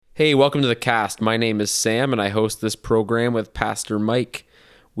Hey, welcome to the cast. My name is Sam, and I host this program with Pastor Mike.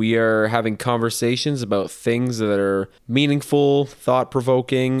 We are having conversations about things that are meaningful,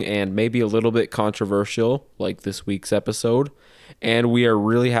 thought-provoking, and maybe a little bit controversial, like this week's episode. And we are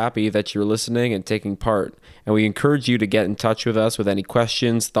really happy that you're listening and taking part. And we encourage you to get in touch with us with any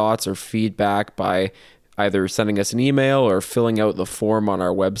questions, thoughts, or feedback by either sending us an email or filling out the form on our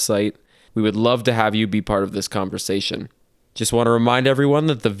website. We would love to have you be part of this conversation. Just want to remind everyone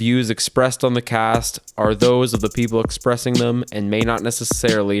that the views expressed on the cast are those of the people expressing them and may not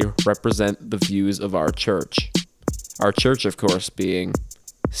necessarily represent the views of our church. Our church, of course, being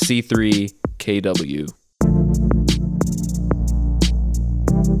C3KW.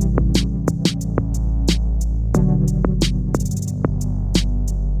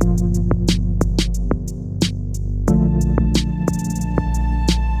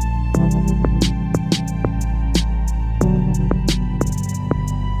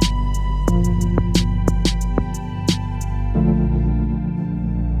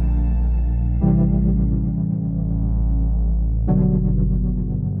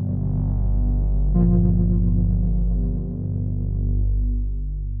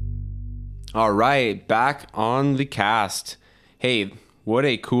 All right, back on the cast. Hey, what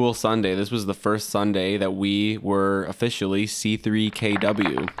a cool Sunday. This was the first Sunday that we were officially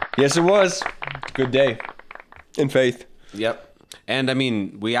C3KW. Yes, it was. Good day. In faith. Yep. And I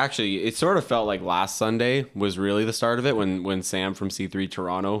mean, it sort of felt like last Sunday was really the start of it when Sam from C3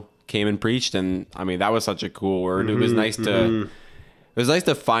 Toronto came and preached. And I mean, that was such a cool word. It was nice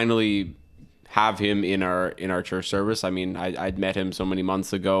to finally have him in our church service. I mean, I'd met him so many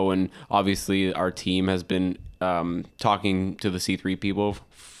months ago, and obviously our team has been talking to the C3 people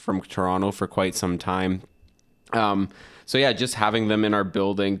from Toronto for quite some time. So yeah, just having them in our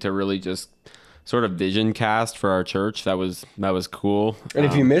building to really just sort of vision cast for our church, that was cool. And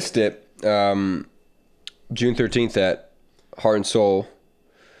if you missed it, June 13th at Heart and Soul,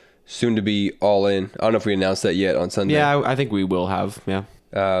 soon to be All In. I don't know if we announced that yet on Sunday. Yeah, I think we will have. Yeah.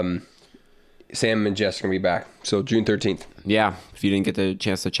 Sam and Jess are going to be back. So June 13th. Yeah. If you didn't get the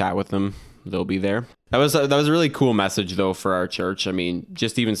chance to chat with them, they'll be there. That was a really cool message, though, for our church. I mean,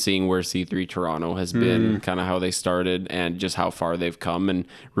 just even seeing where C3 Toronto has been, kind of how they started and just how far they've come, and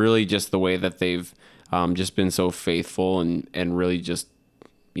really just the way that they've just been so faithful and really just,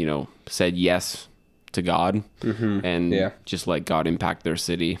 said yes to God and just let God impact their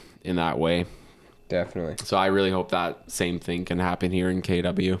city in that way. Definitely. So I really hope that same thing can happen here in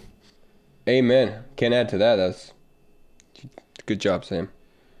KW. Amen. Can't add to that. That's good job, Sam.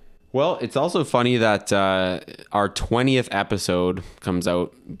 Well, it's also funny that our 20th episode comes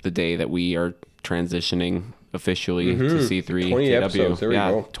out the day that we are transitioning officially to C3 20 KW. episodes. There we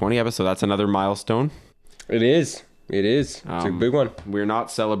go. 20 episodes. That's another milestone. It is. It's a big one. We're not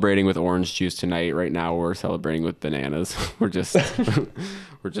celebrating with orange juice tonight. Right now, we're celebrating with bananas. We're just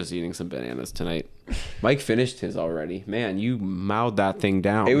eating some bananas tonight. Mike finished his already. Man, you mowed that thing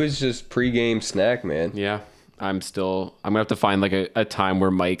down. It was just pregame snack, man. Yeah. I'm gonna have to find like a time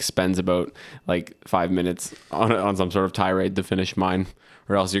where Mike spends about like 5 minutes on some sort of tirade to finish mine,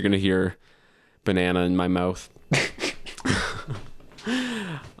 or else you're gonna hear banana in my mouth.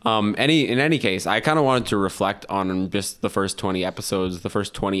 In any case, I kind of wanted to reflect on just the first 20 episodes, the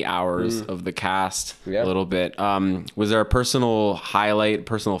first 20 hours of the cast a little bit. Was there a personal highlight,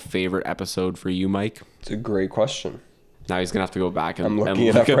 personal favorite episode for you, Mike? It's a great question. Now he's gonna have to go back and look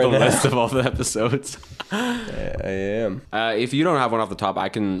at the list of all the episodes. Yeah, I am. If you don't have one off the top, I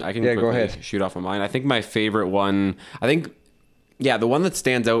can go ahead. Shoot off of mine. I think my favorite one, the one that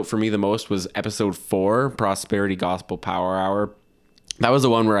stands out for me the most was episode 4, Prosperity Gospel Power Hour. That was the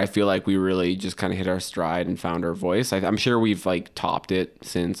one where I feel like we really just kind of hit our stride and found our voice. I'm sure we've topped it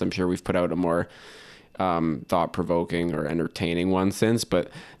since. I'm sure we've put out a more thought-provoking or entertaining one since, but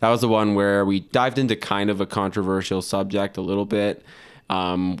that was the one where we dived into kind of a controversial subject a little bit.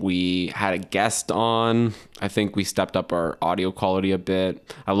 We had a guest on. I think we stepped up our audio quality a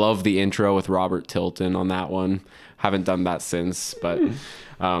bit. I love the intro with Robert Tilton on that one. Haven't done that since, but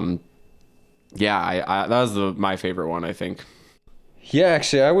that was my favorite one, I think. Yeah,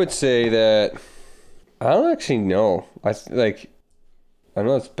 actually, I would say that I don't actually know. I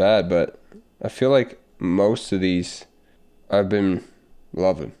know it's bad, but I feel like most of these I've been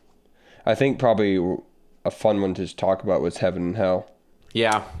loving. I think probably a fun one to talk about was Heaven and Hell.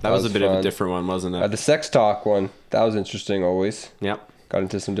 Yeah, that was a bit fun. Of a different one, wasn't it? The sex talk one, that was interesting always. Yep. Got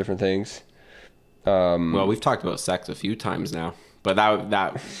into some different things. Well, we've talked about sex a few times now, but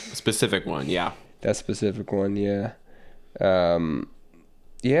that specific one, yeah. That specific one, yeah.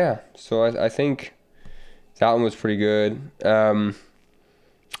 So I think that one was pretty good.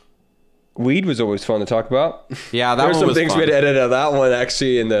 Weed was always fun to talk about. Yeah, that There were one some was things fun. we had to edit out of that one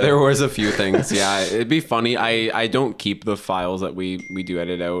actually. In the There was a few things. Yeah, it'd be funny. I don't keep the files that we do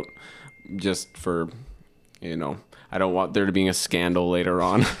edit out just for, I don't want there to be a scandal later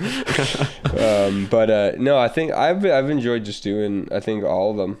on. but no, I think I've enjoyed just doing. I think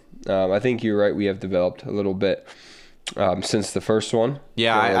all of them. I think you're right. We have developed a little bit since the first one.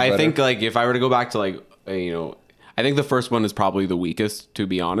 Yeah, I think like if I were to go back to like I think the first one is probably the weakest, to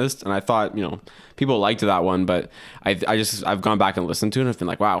be honest. And I thought people liked that one, but I've gone back and listened to it and I've been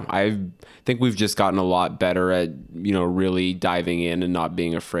like, wow, I think we've just gotten a lot better at really diving in and not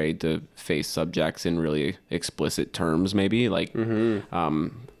being afraid to face subjects in really explicit terms. Maybe like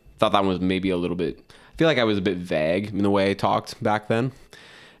thought that was maybe a little bit. I feel like I was a bit vague in the way I talked back then.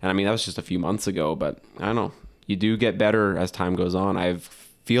 And I mean, that was just a few months ago, but I don't know. You do get better as time goes on. I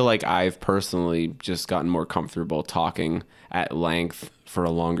feel like I've personally just gotten more comfortable talking at length for a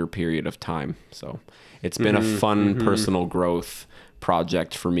longer period of time. So it's been a fun personal growth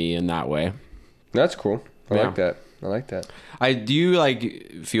project for me in that way. That's cool. I like that. Do you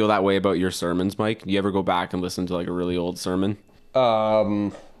like feel that way about your sermons, Mike? Do you ever go back and listen to like a really old sermon?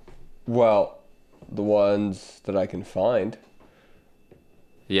 Well, the ones that I can find.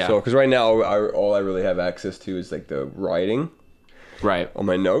 Yeah. So, because right now, all I really have access to is like the writing, right, on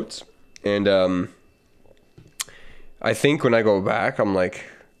my notes, and I think when I go back, I'm like,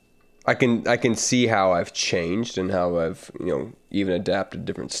 I can see how I've changed and how I've even adapted a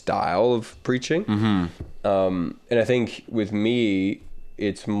different style of preaching. And I think with me,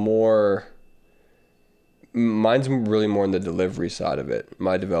 it's more. Mine's really more on the delivery side of it,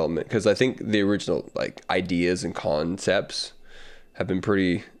 my development, because I think the original like ideas and concepts have been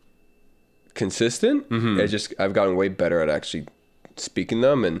pretty consistent. I've gotten way better at actually speaking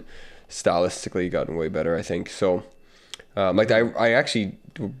them, and stylistically gotten way better, I think. So like I actually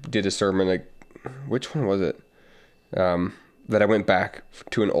did a sermon, like which one was it, that I went back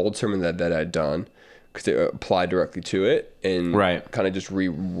to an old sermon that I'd done because it applied directly to it, and kind of just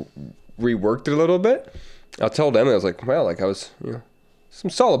reworked it a little bit. I told Emily, I was like, well, like I was some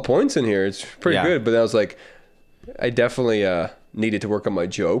solid points in here, it's pretty good, but I was like, I definitely needed to work on my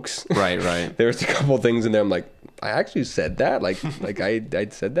jokes. Right. There's a couple things in there I'm like, I actually said that, like I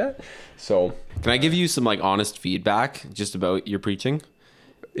said that. So can I give you some like honest feedback just about your preaching?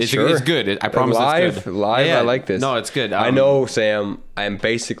 Sure. It's good. I promise it's good. Live, yeah. I like this. No, it's good. I know, Sam, I am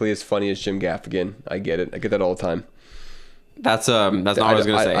basically as funny as Jim Gaffigan. I get it. I get that all the time. That's not what I was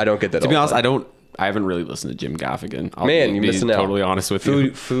gonna say. I don't get that. To be honest, I haven't really listened to Jim Gaffigan. Man, you're missing out. Totally honest with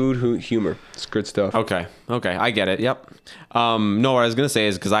you. Food humor. It's good stuff. Okay, I get it. Yep. No, what I was gonna say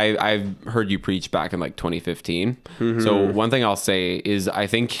is because I've heard you preach back in like 2015. So one thing I'll say is I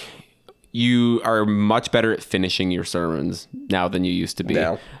think you are much better at finishing your sermons now than you used to be.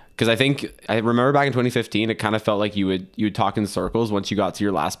 Now. Because I remember back in 2015, it kind of felt like you would talk in circles. Once you got to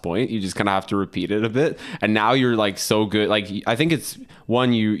your last point, you just kind of have to repeat it a bit. And now you're like so good. Like I think it's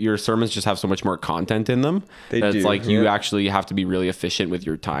your sermons just have so much more content in them. It's like you actually have to be really efficient with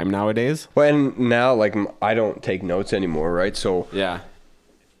your time nowadays. Well, and now like I don't take notes anymore, right? So yeah,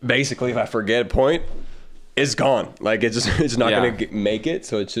 basically, if I forget a point, it's gone. Like it's not gonna make it.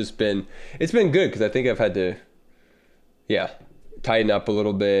 So it's been good because I think I've had to tighten up a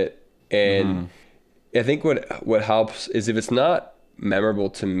little bit, and I think what helps is if it's not memorable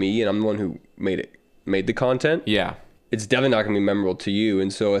to me and I'm the one who made the content, it's definitely not going to be memorable to you.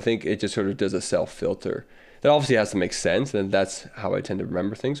 And so I think it just sort of does a self filter that obviously has to make sense, and that's how I tend to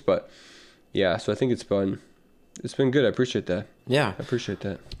remember things. But so I think it's been good. I appreciate that. I appreciate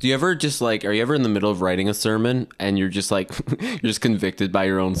that. Do you ever just like, are you ever in the middle of writing a sermon and you're just like you're just convicted by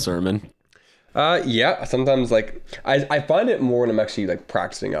your own sermon? Sometimes like I find it more when I'm actually like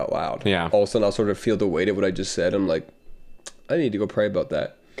practicing out loud. All of a sudden I'll sort of feel the weight of what I just said. I'm like, I need to go pray about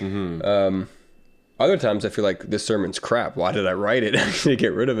that. Other times I feel like this sermon's crap. Why did I write it? I need to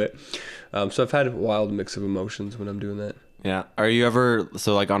get rid of it. So I've had a wild mix of emotions when I'm doing that. Yeah. Are you ever,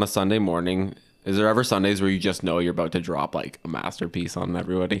 so like on a Sunday morning, is there ever Sundays where you just know you're about to drop like a masterpiece on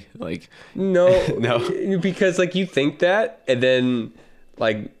everybody? Like no, because like you think that, and then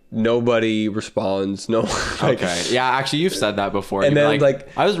like nobody responds. No. Okay. Yeah, actually you've said that before. And then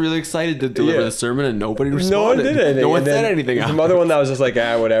like I was really excited to deliver the sermon and nobody responded. No one did anything. No one said anything. Some other one that was just like,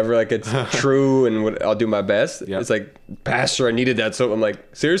 whatever, like it's true and I'll do my best. Yep. It's like, Pastor, I needed that. So I'm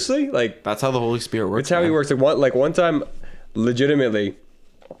like, seriously? Like that's how the Holy Spirit works. That's how he works. Like one time, legitimately,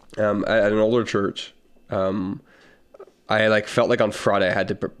 at an older church, I like felt like on Friday I had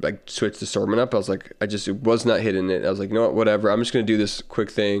to like switch the sermon up. I was like, it was not hitting it. I was like, you know what, whatever. I'm just gonna do this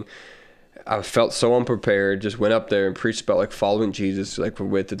quick thing. I felt so unprepared. Just went up there and preached about like following Jesus, like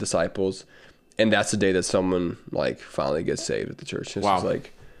with the disciples, and that's the day that someone like finally gets saved at the church. It's Wow. just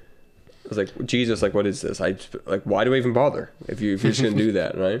like, I was like, Jesus, like, what is this? Like, why do I even bother if you're just gonna do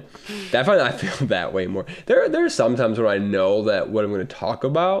that, right? I feel that way more. There are some times when I know that what I'm gonna talk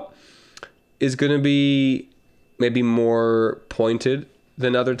about is gonna be maybe more pointed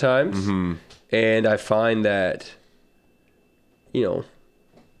than other times, and I find that, you know,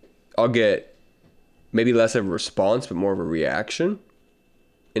 I'll get maybe less of a response, but more of a reaction.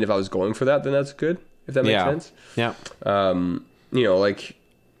 And if I was going for that, then that's good. If that makes sense. Yeah. You know, like,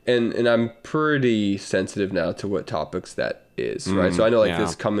 and I'm pretty sensitive now to what topics that is, right? So I know like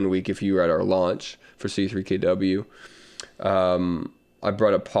this coming week, if you were at our launch for C3KW, I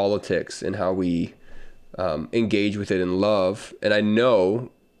brought up politics and how we engage with it in love. And I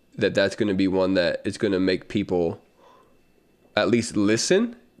know that that's going to be one that is going to make people at least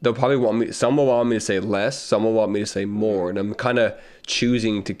listen. They'll probably want me, some will want me to say less, some will want me to say more. And I'm kind of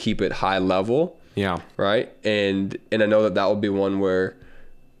choosing to keep it high level. Yeah. Right. And I know that will be one where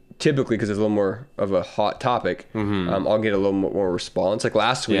typically, because it's a little more of a hot topic, I'll get a little more response. Like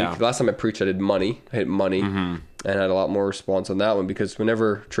last time I preached, I hit money, and I had a lot more response on that one, because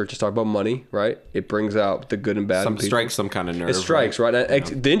whenever churches talk about money, right, it brings out the good and bad. Strikes some kind of nerve. It strikes, right?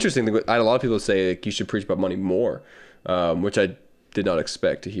 The interesting thing, I had a lot of people say like, you should preach about money more, which I did not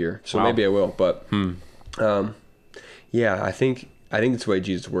expect to hear. So maybe I will. But yeah, I think it's the way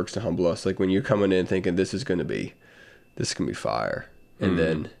Jesus works to humble us. Like when you're coming in thinking this is gonna be fire, and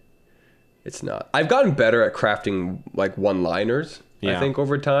then it's not. I've gotten better at crafting like one-liners, I think,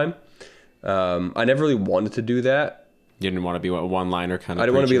 over time. I never really wanted to do that. You didn't want to be a one-liner kind of I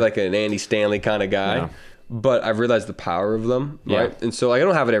didn't want to be like an Andy Stanley kind of guy, but I've realized the power of them, right? And so like, I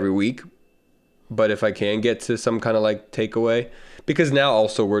don't have it every week, but if I can get to some kind of like takeaway, because now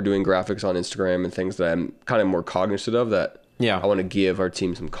also we're doing graphics on Instagram and things that I'm kind of more cognizant of, that I want to give our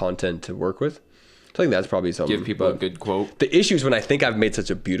team some content to work with. So I think that's probably something. Give people a good quote. The issue is when I think I've made such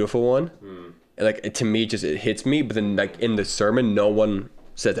a beautiful one, and like to me, it hits me. But then like in the sermon, no one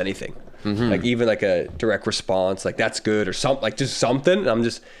says anything. Like even like a direct response, like that's good or something, like just something.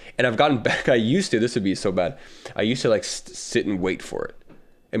 And I've gotten back. This would be so bad. I used to like sit and wait for it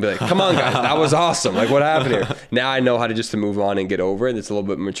and be like, come on guys, that was awesome. Like what happened here? Now I know how to move on and get over it. It's a little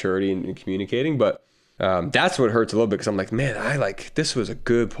bit of maturity in communicating, but that's what hurts a little bit, because I'm like, man, this was a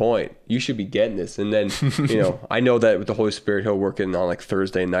good point. You should be getting this. And then, I know that with the Holy Spirit, he'll work in on like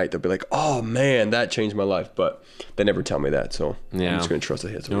Thursday night. They'll be like, oh man, that changed my life. But they never tell me that. So I'm just going to trust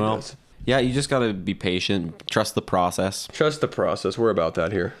that he does. Yeah, you just got to be patient. Trust the process. Trust the process. We're about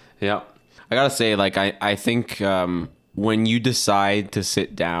that here. Yeah. I got to say, like, I think when you decide to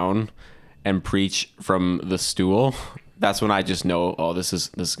sit down and preach from the stool, that's when I just know, oh, this is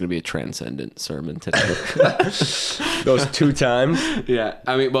going to be a transcendent sermon today. Those 2 times? Yeah.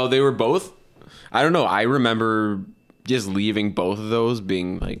 I mean, well, they were both, I don't know. I remember just leaving both of those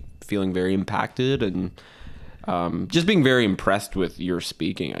being like feeling very impacted and just being very impressed with your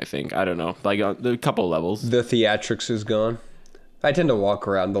speaking, I think. I don't know. Like a couple levels. The theatrics is gone. I tend to walk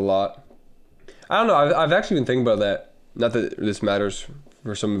around a lot. I don't know. I've actually been thinking about that. Not that this matters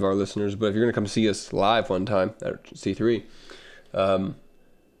for some of our listeners, but if you're going to come see us live one time at C3,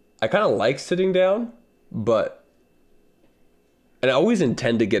 I kind of like sitting down, and I always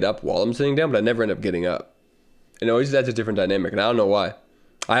intend to get up while I'm sitting down, but I never end up getting up. And always that's a different dynamic, and I don't know why.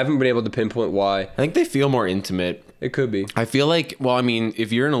 I haven't been able to pinpoint why. I think they feel more intimate. It could be. I feel like, well, I mean,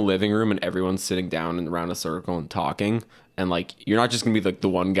 if you're in a living room and everyone's sitting down and around a circle and talking, and like you're not just gonna be like the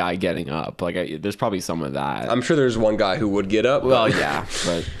one guy getting up. Like there's probably some of that. I'm sure there's one guy who would get up. Well, yeah,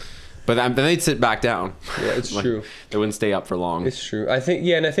 but then they'd sit back down. Yeah, it's true. They wouldn't stay up for long. It's true. I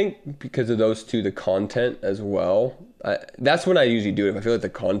think because of those two, the content as well. That's when I usually do it. If I feel like the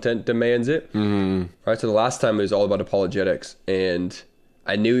content demands it. Mm-hmm. Right. So the last time it was all about apologetics, and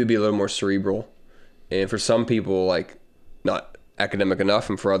I knew it'd be a little more cerebral, and for some people, like not academic enough,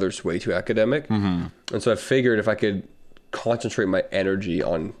 and for others, way too academic. Mm-hmm. And so I figured if I could concentrate my energy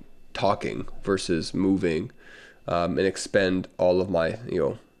on talking versus moving, and expend all of my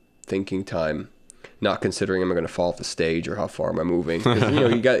thinking time, not considering am I going to fall off the stage or how far am I moving.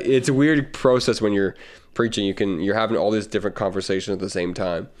 It's a weird process when you're preaching. You're having all these different conversations at the same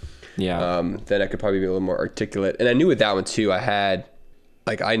time. Yeah. Then I could probably be a little more articulate. And I knew with that one too, I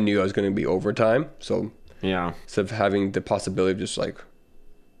knew I was going to be overtime. So yeah, instead of having the possibility of just like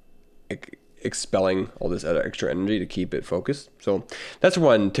expelling all this extra energy to keep it focused. So that's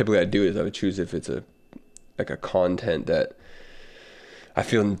one typically I do, is I would choose if it's a content that I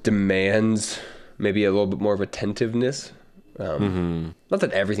feel demands maybe a little bit more of attentiveness, Not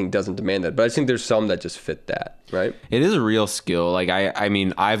that everything doesn't demand that, but I think there's some that just fit that, right? It is a real skill. Like I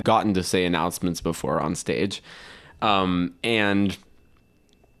mean, I've gotten to say announcements before on stage, and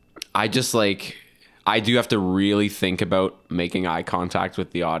I just like I do have to really think about making eye contact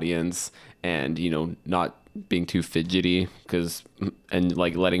with the audience, and not being too fidgety and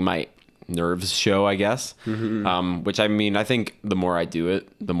like letting my nerves show, I guess. Which I mean, I think the more I do it,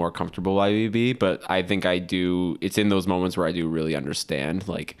 the more comfortable I will be. But I think it's in those moments where I do really understand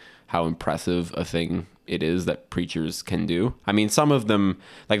like how impressive a thing it is that preachers can do. I mean, some of them,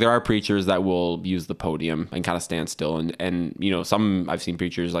 like there are preachers that will use the podium and kind of stand still, and some I've seen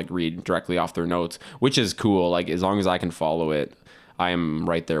preachers like read directly off their notes, which is cool. Like as long as I can follow it, I am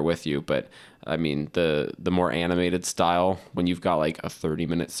right there with you. But I mean, the more animated style, when you've got like a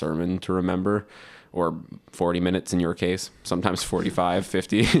 30-minute sermon to remember, or 40 minutes in your case, sometimes 45,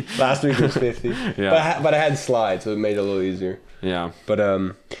 50. Last week was 50. Yeah. But I had slides, so it made it a little easier. Yeah.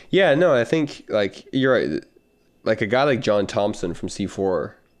 But yeah, no, I think like you're right. Like a guy like John Thompson from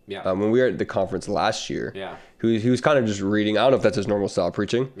C4. Yeah. When we were at the conference last year. Yeah. He was kind of just reading. I don't know if that's his normal style of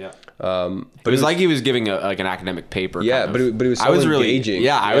preaching. Yeah. But it was like he was giving like an academic paper. Yeah, kind of. but it was so engaging.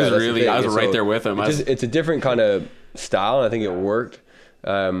 I was right there with him. It's a different kind of style, and I think it worked.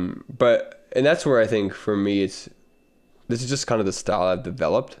 And that's where I think for me, this is just kind of the style I've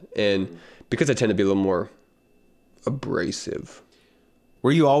developed, and because I tend to be a little more abrasive.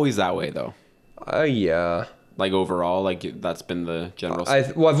 Were you always that way though? Yeah. Like overall, like that's been the general.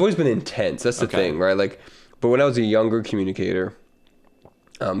 I've always been intense. That's the thing, right? Like, but when I was a younger communicator,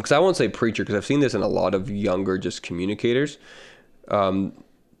 because I won't say preacher, because I've seen this in a lot of younger just communicators,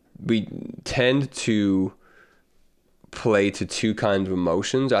 we tend to play to two kinds of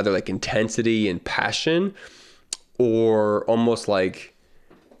emotions, either like intensity and passion, or almost like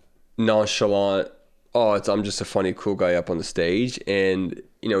nonchalant. Oh, I'm just a funny, cool guy up on the stage. And,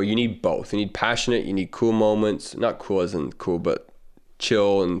 you need both. You need passionate, you need cool moments. Not cool as in cool, but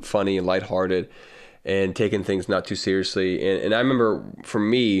chill and funny and lighthearted and taking things not too seriously. And I remember for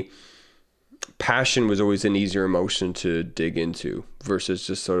me, passion was always an easier emotion to dig into versus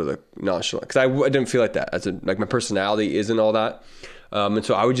just sort of the nonchalant. Because I didn't feel like that. Like my personality isn't all that. And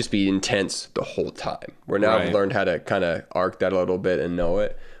so I would just be intense the whole time. Where now I've learned how to kind of arc that a little bit and know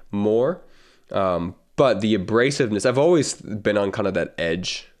it more. But the abrasiveness, I've always been on kind of that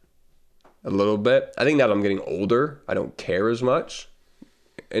edge a little bit. I think now that I'm getting older, I don't care as much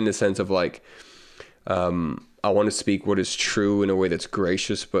in the sense of like, I want to speak what is true in a way that's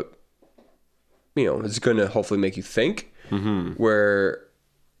gracious, but it's going to hopefully make you think. Where,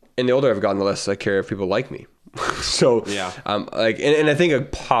 and the older I've gotten, the less I care if people like me. So yeah, like, and I think a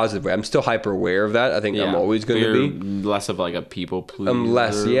positive way. I'm still hyper aware of that. I think I'm always going to be less of like a people pleaser. I'm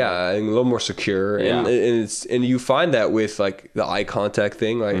less, and a little more secure. And and you find that with like the eye contact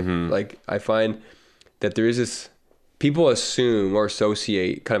thing. Like like I find that there is this, people assume or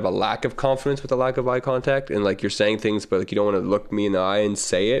associate kind of a lack of confidence with a lack of eye contact, and like you're saying things, but like you don't want to look me in the eye and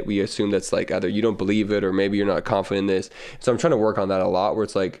say it. We assume that's like either you don't believe it or maybe you're not confident in this. So I'm trying to work on that a lot, where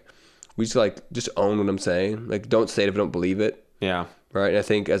it's like, we just own what I'm saying. Like, don't say it if I don't believe it. Yeah. Right. And I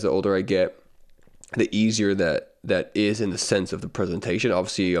think as the older I get, the easier that is in the sense of the presentation.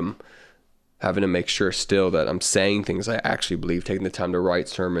 Obviously, I'm having to make sure still that I'm saying things I actually believe, taking the time to write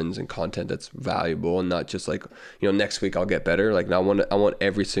sermons and content that's valuable, and not just like, next week I'll get better. Like, now I want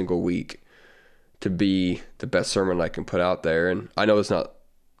every single week to be the best sermon I can put out there. And I know it's not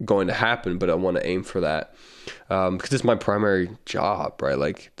going to happen, but I want to aim for that. Because it's my primary job, right?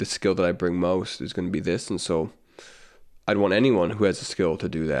 Like, the skill that I bring most is going to be this. And so I'd want anyone who has a skill to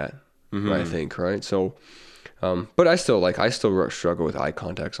do that, I think, right? So, but I still struggle with eye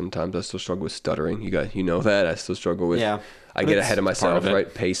contact sometimes. I still struggle with stuttering. You know that. I still struggle with, I get ahead of myself,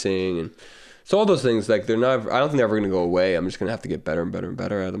 right? Pacing. And so all those things, like, I don't think they're ever going to go away. I'm just going to have to get better and better and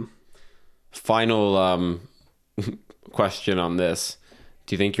better at them. Final question on this.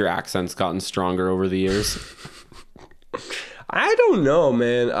 Do you think your accent's gotten stronger over the years? I don't know,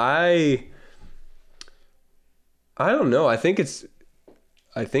 man. I don't know. I think it's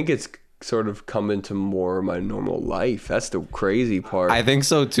sort of come into more of my normal life. That's the crazy part. I think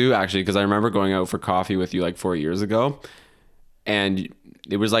so too, actually, because I remember going out for coffee with you like 4 years ago, and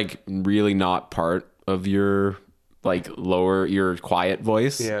it was like really not part of your your quiet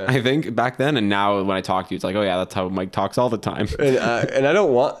voice. Yeah. I think back then, and now when I talk to you, it's like, oh yeah, that's how Mike talks all the time. And I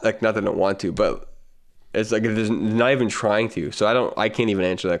don't want, like, not that I don't want to, but it's like there's not even trying to. So I can't even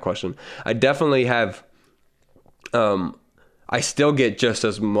answer that question. I definitely have. I still get just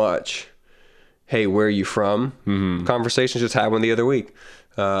as much, hey, where are you from? Conversations. Just had one the other week.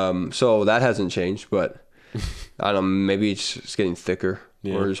 So that hasn't changed, but I don't know, maybe it's just getting thicker.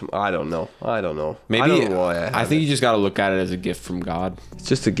 Yeah. Or just, I don't know. Maybe I don't know why I think you just got to look at it as a gift from God. it's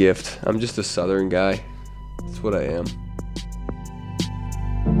just a gift. I'm just a Southern guy. That's what I am.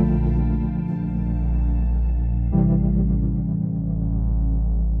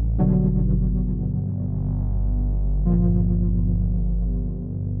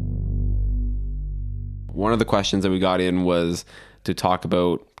 One of the questions that we got in was to talk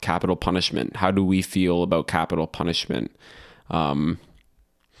about capital punishment. How do we feel about capital punishment?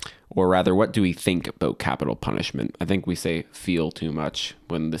 Or rather, what do we think about capital punishment? I think we say feel too much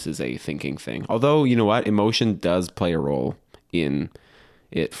when this is a thinking thing. Although, you know what? Emotion does play a role in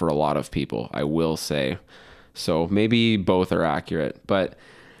it for a lot of people, I will say. So maybe both are accurate. But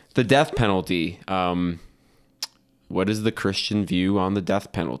the death penalty, what is the Christian view on the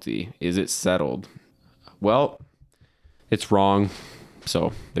death penalty? Is it settled? Well, it's wrong.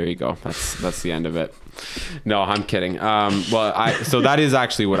 So there you go. That's the end of it. No, I'm kidding. So that is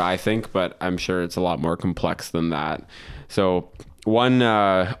actually what I think, but I'm sure it's a lot more complex than that. So one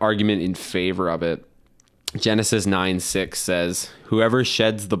argument in favor of it, Genesis 9:6 says, "Whoever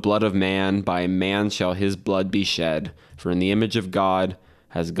sheds the blood of man, by man shall his blood be shed. For in the image of God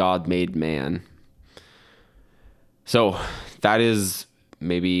has God made man." So that is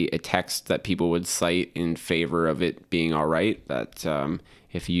maybe a text that people would cite in favor of it being all right, that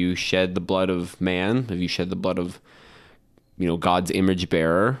if you shed the blood of man, if you shed the blood of, God's image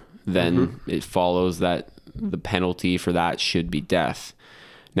bearer, then it follows that the penalty for that should be death.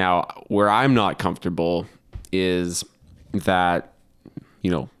 Now, where I'm not comfortable is that,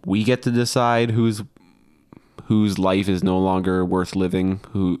 we get to decide whose life is no longer worth living,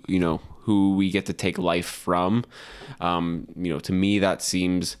 who we get to take life from. To me, that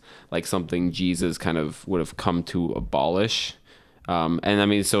seems like something Jesus kind of would have come to abolish. So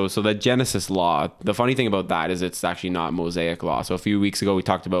the Genesis law, the funny thing about that is it's actually not Mosaic law. So a few weeks ago, we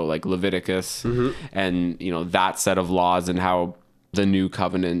talked about like Leviticus and, that set of laws and how the new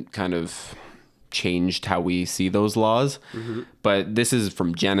covenant kind of changed how we see those laws. But this is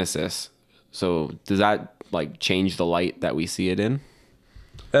from Genesis. So does that like change the light that we see it in?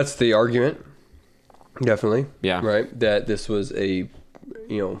 That's the argument. Definitely. Yeah. Right. That this was a,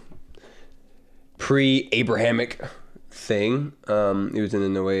 pre-Abrahamic thing. It was in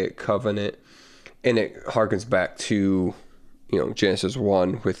the Noahic covenant, and it harkens back to, Genesis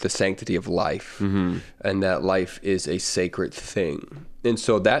 1 with the sanctity of life, and that life is a sacred thing. And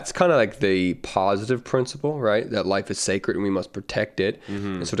so that's kind of like the positive principle, right? That life is sacred and we must protect it.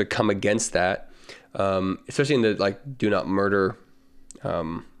 And so to come against that, especially in the do not murder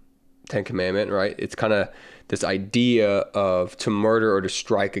Ten Commandment, right? It's kind of this idea of to murder or to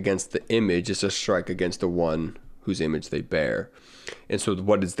strike against the image is to strike against the one whose image they bear. And so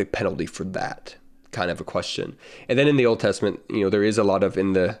what is the penalty for that? Kind of a question. And then in the Old Testament, there is a lot of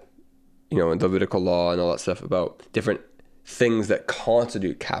in the Levitical law and all that stuff about different things that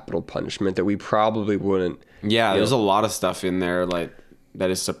constitute capital punishment that we probably wouldn't. Yeah, there's a lot of stuff in there that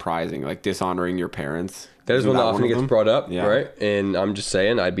is surprising, like dishonoring your parents. That is one that often gets brought up, right? And I'm just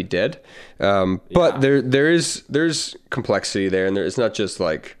saying, I'd be dead. But there's complexity there, and it's not just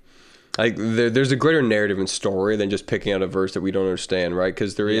there's a greater narrative and story than just picking out a verse that we don't understand, right?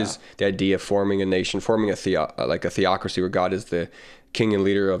 Because there is the idea of forming a nation, forming a theocracy where God is the king and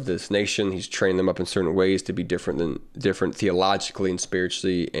leader of this nation. He's trained them up in certain ways to be different theologically and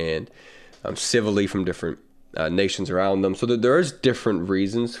spiritually and civilly from different nations around them. So there is different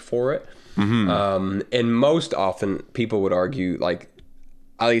reasons for it. And most often people would argue, at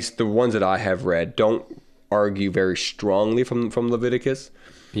least the ones that I have read, don't argue very strongly from Leviticus.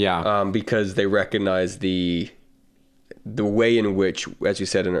 Yeah. Because they recognize the way in which, as you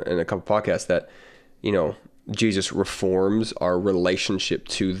said in a couple podcasts, that, Jesus reforms our relationship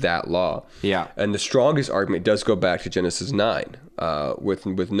to that law. Yeah. And the strongest argument does go back to Genesis 9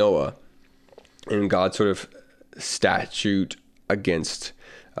 with Noah and God's sort of statute against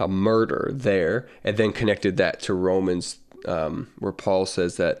murder there, and then connected that to Romans, where Paul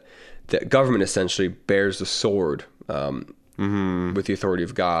says that the government essentially bears the sword with the authority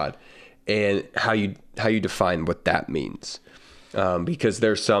of God, and how you define what that means. Because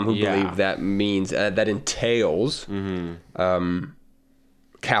there's some who believe that means that entails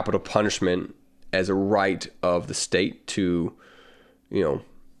capital punishment as a right of the state to,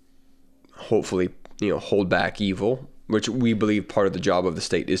 hopefully, hold back evil, which we believe part of the job of the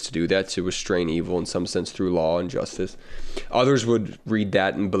state is to do that, to restrain evil in some sense through law and justice. Others would read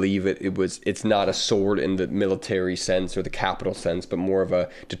that and believe it's not a sword in the military sense or the capital sense, but more of a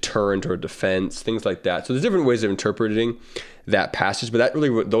deterrent or defense, things like that. So there's different ways of interpreting that passage, but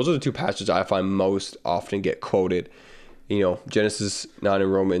those are the two passages I find most often get quoted. Genesis 9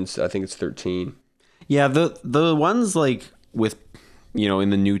 and Romans, I think it's 13. Yeah, the ones like with, in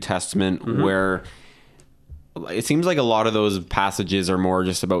the New Testament where it seems like a lot of those passages are more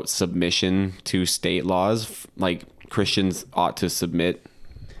just about submission to state laws. Like Christians ought to submit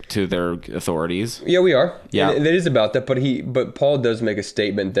to their authorities. Yeah, we are. Yeah, and it is about that. But Paul does make a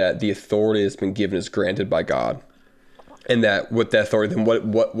statement that the authority that's been given is granted by God, and that with that authority, then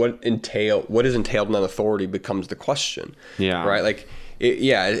what is entailed in that authority becomes the question. Yeah. Right. Like.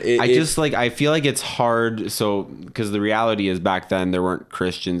 I feel like it's hard. So, because the reality is back then there weren't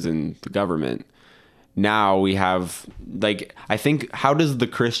Christians in the government. Now we have, like, I think, how does the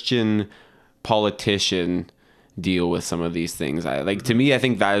Christian politician deal with some of these things? To me, I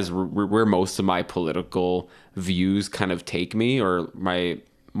think that is where most of my political views kind of take me, or my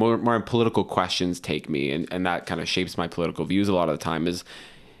more political questions take me. And that kind of shapes my political views a lot of the time is,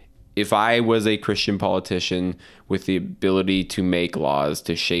 if I was a Christian politician with the ability to make laws,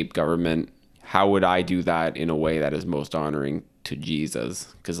 to shape government, how would I do that in a way that is most honoring to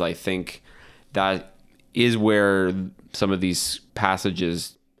Jesus? Because I think that is where some of these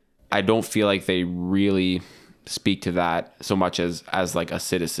passages, I don't feel like they really speak to that so much as like a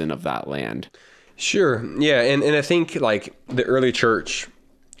citizen of that land. Sure. Yeah. And I think like the early church,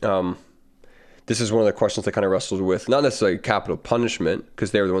 this is one of the questions I kind of wrestled with, not necessarily capital punishment,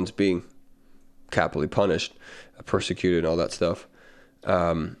 because they were the ones being capitally punished, persecuted and all that stuff.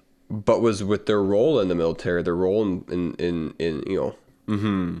 But was with their role in the military, their role in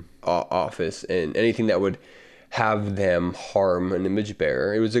office, and anything that would have them harm an image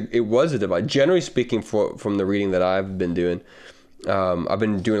bearer. It was a divide. Generally speaking, from the reading that I've been doing, I've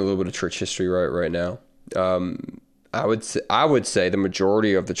been doing a little bit of church history right now. I would say the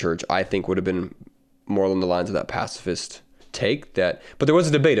majority of the church, I think, would have been more along the lines of that pacifist take. But there was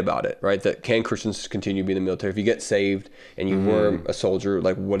a debate about it, right? That can Christians continue being in the military? If you get saved and you were a soldier,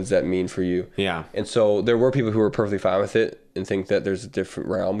 like, what does that mean for you? Yeah. And so there were people who were perfectly fine with it and think that there's a different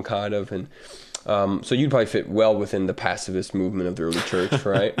realm, kind of. And so you'd probably fit well within the pacifist movement of the early church,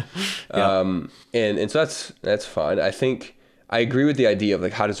 right? Yeah. And so that's fine. I think I agree with the idea of,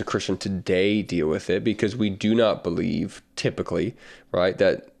 like, how does a Christian today deal with it? Because we do not believe typically, right,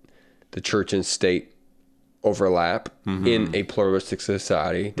 that the church and state overlap in a pluralistic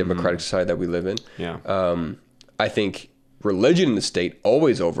society, democratic society that we live in. Yeah. I think religion and the state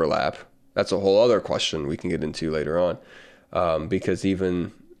always overlap. That's a whole other question we can get into later on, because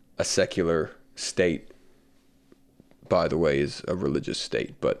even a secular state, by the way, is a religious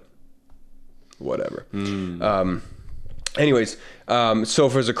state, but whatever. Anyways, so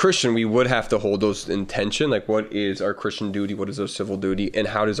if as a Christian, we would have to hold those in tension. Like, what is our Christian duty? What is our civil duty? And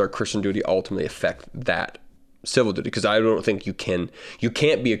how does our Christian duty ultimately affect that civil duty? Because I don't think you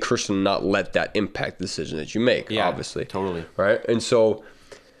can't be a Christian and not let that impact the decision that you make, obviously. Totally. Right? And so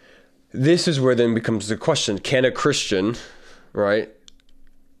this is where then becomes the question, can a Christian, right,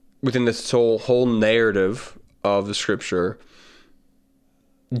 within this whole narrative of the scripture,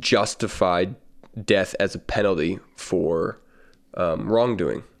 justify death as a penalty for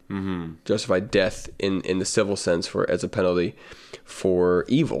wrongdoing? Justify death in the civil sense as a penalty for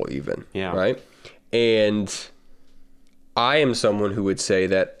evil, even. Yeah. Right? And I am someone who would say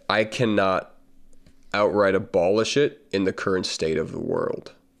that I cannot outright abolish it in the current state of the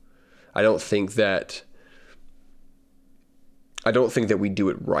world. I don't think that we do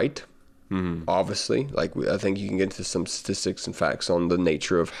it right. Obviously, like, I think you can get into some statistics and facts on the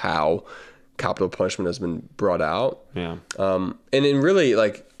nature of how capital punishment has been brought out. Yeah. And then really,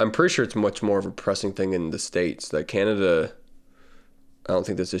 like, I'm pretty sure it's much more of a pressing thing in the States. Like, Canada, I don't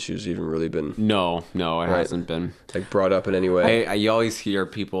think this issue has even really been... No, it hasn't been. Like, brought up in any way. You always hear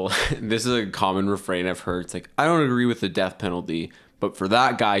people, this is a common refrain I've heard. It's like, I don't agree with the death penalty, but for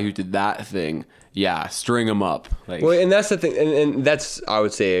that guy who did that thing, yeah, string him up. Like, well, and that's the thing, and that's, I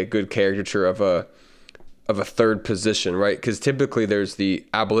would say, a good caricature of a third position, right? Because typically there's the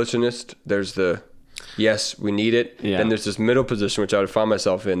abolitionist, there's the yes, we need it, then there's this middle position, which I would find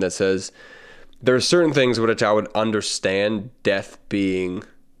myself in, that says there are certain things which I would understand death being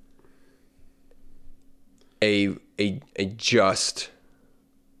a just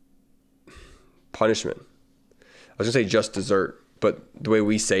punishment. I was gonna say just desert, but the way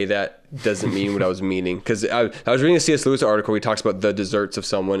we say that doesn't mean what I was meaning. Because I was reading a C.S. Lewis article where he talks about the deserts of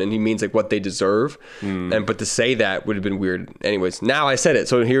someone, and he means like what they deserve. But to say that would have been weird. Anyways, now I said it,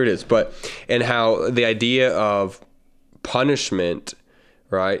 so here it is. And how the idea of punishment,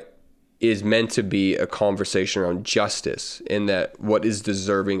 right, is meant to be a conversation around justice, in that what is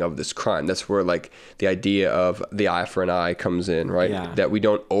deserving of this crime. That's where like the idea of the eye for an eye comes in, right? Yeah. That we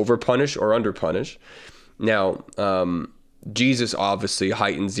don't over punish or under punish. Now, Jesus obviously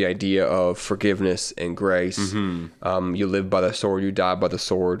heightens the idea of forgiveness and grace. You live by the sword, you die by the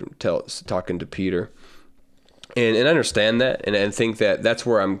sword, talking to Peter. And I understand that, and think that that's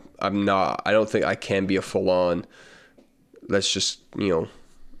where I'm not, I don't think I can be a full on, let's just,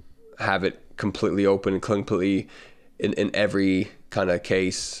 have it completely open and completely in every kind of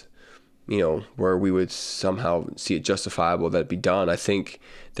case, where we would somehow see it justifiable that it be done. I think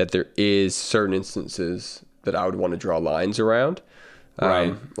that there is certain instances that I would want to draw lines around.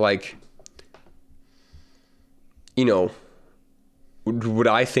 Right. Would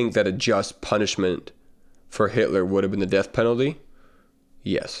I think that a just punishment for Hitler would have been the death penalty?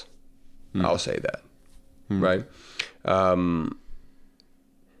 Yes. I'll say that. Right.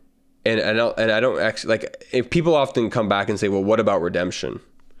 And I don't actually, like, if people often come back and say, well, what about redemption?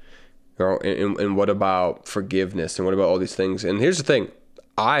 And what about forgiveness? And what about all these things? And here's the thing.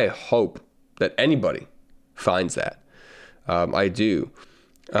 I hope that anybody finds that. I do.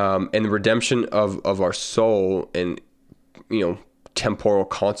 And the redemption of our soul and, temporal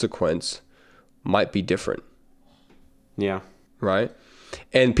consequence might be different. Yeah. Right.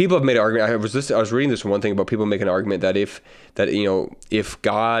 And people have made an argument. I was reading this one thing about people making an argument that if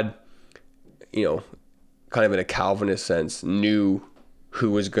God, kind of in a Calvinist sense, knew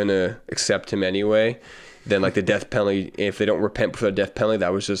who was going to accept him anyway, then like the death penalty, if they don't repent before the death penalty,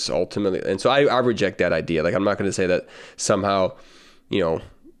 that was just ultimately. And so I reject that idea. Like, I'm not going to say that somehow, you're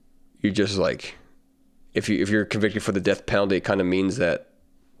just like, if you're convicted for the death penalty, it kind of means that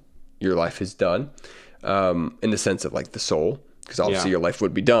your life is done, in the sense of like the soul. Because obviously your life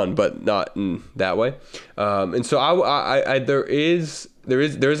would be done, but not in that way. And so there is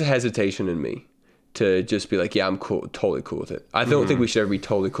a hesitation in me to just be like, yeah, I'm cool, totally cool with it. I don't think we should ever be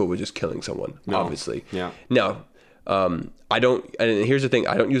totally cool with just killing someone. No. Obviously. Yeah. No. I don't. And here's the thing: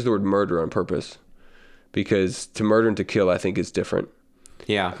 I don't use the word murder on purpose, because to murder and to kill, I think, is different.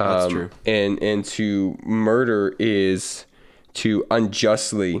 Yeah, that's true. And to murder is to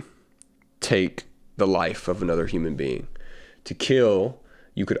unjustly take the life of another human being. To kill,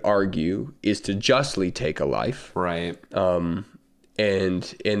 you could argue, is to justly take a life. Right. And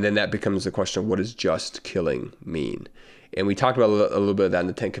then that becomes the question of what does just killing mean? And we talked about a little bit of that in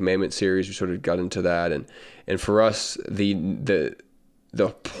the Ten Commandments series. We sort of got into that. And for us, the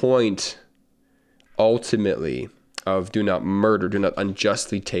point ultimately of do not murder, do not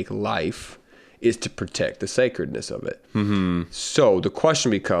unjustly take life, is to protect the sacredness of it. So the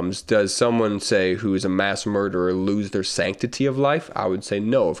question becomes, does someone, say, who is a mass murderer, lose their sanctity of life? I would say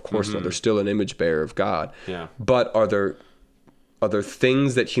no, of course not. They're still an image bearer of God. Yeah. But are there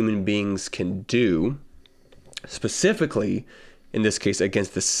things that human beings can do, specifically, in this case,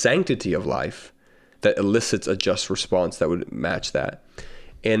 against the sanctity of life, that elicits a just response that would match that?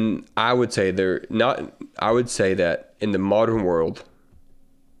 And I would say that in the modern world,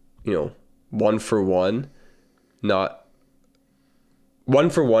 one for one, I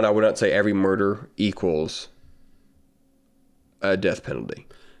would not say every murder equals a death penalty.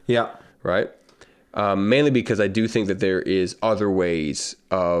 Yeah. Right? Mainly because I do think that there is other ways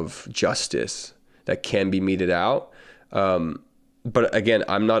of justice that can be meted out. But again,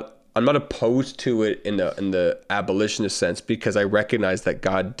 I'm not opposed to it in the abolitionist sense, because I recognize that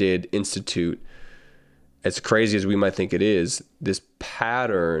God did institute, as crazy as we might think it is, this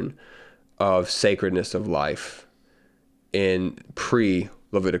pattern of sacredness of life in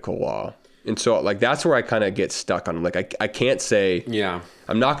pre-Levitical law. And so like that's where I kind of get stuck on. Like I can't say,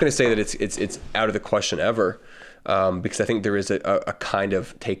 I'm not going to say that it's out of the question ever, because I think there is a kind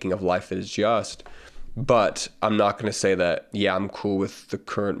of taking of life that is just. But I'm not going to say that, I'm cool with the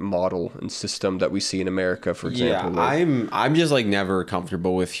current model and system that we see in America, for example. Yeah, I'm just like never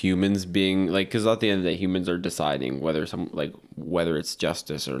comfortable with humans being like, because at the end of the day, humans are deciding whether it's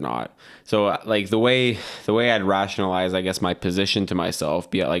justice or not. So like the way I'd rationalize, I guess, my position to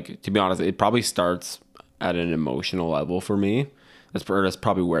myself, to be honest, it probably starts at an emotional level for me. That's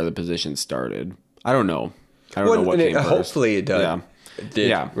probably where the position started. I don't know. I don't know what came first. Hopefully it does. Yeah. It did.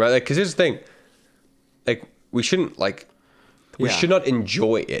 Yeah. Right. Like, because here's the thing. Like, we shouldn't, we should not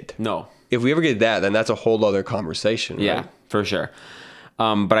enjoy it. No. If we ever get that, then that's a whole other conversation. Right? Yeah, for sure.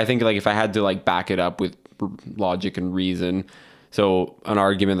 But I think, if I had to, back it up with logic and reason, So an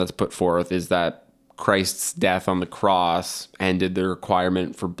argument that's put forth is that Christ's death on the cross ended the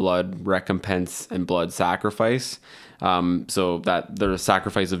requirement for blood recompense and blood sacrifice. So that the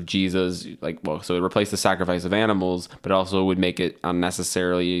sacrifice of Jesus, so it replaced the sacrifice of animals, but also would make it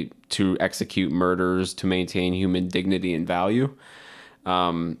unnecessarily to execute murders to maintain human dignity and value.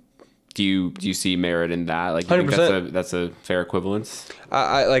 Do you see merit in that? Like, you think 100%. that's a fair equivalence?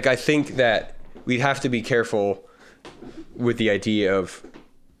 I think that we'd have to be careful with the idea of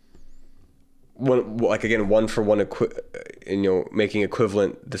one for one, making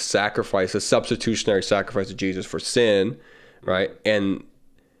equivalent the substitutionary sacrifice of Jesus for sin, right, and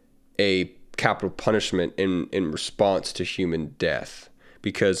a capital punishment in response to human death,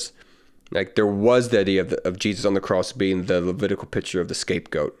 because there was the idea of Jesus on the cross being the Levitical picture of the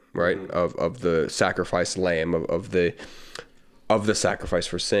scapegoat, right, of the sacrificed lamb, of the sacrifice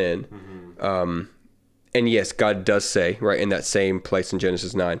for sin. And yes, God does say, right, in that same place in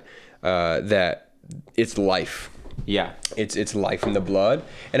Genesis 9, that it's life. Yeah. It's life in the blood.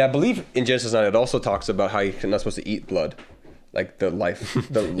 And I believe in Genesis 9, it also talks about how you're not supposed to eat blood, like the life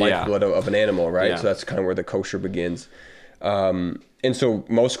blood of an animal, right? Yeah. So that's kind of where the kosher begins. And so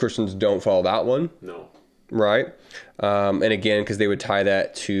most Christians don't follow that one. No. Right? And again, because they would tie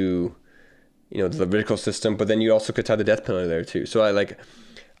that to, the Levitical system, but then you also could tie the death penalty there too. So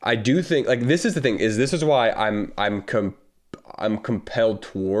I do think, this is the thing, this is why I'm compelled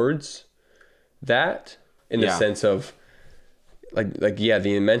towards that, in the sense of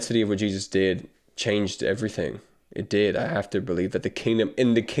the immensity of what Jesus did changed everything. It did. I have to believe that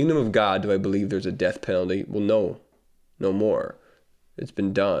in the kingdom of God, do I believe there's a death penalty? Well, no more. It's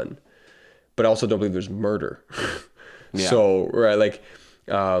been done. But I also don't believe there's murder. Yeah. So, right,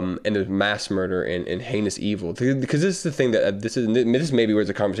 and there's mass murder and heinous evil. Because this is the thing that this may be where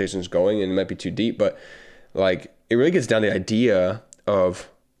the conversation is going, and it might be too deep, but it really gets down to the idea of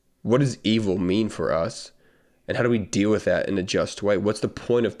what does evil mean for us, and how do we deal with that in a just way? What's the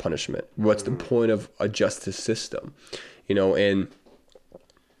point of punishment? What's the point of a justice system? And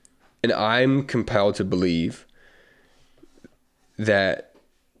I'm compelled to believe that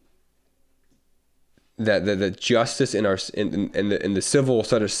the justice in the civil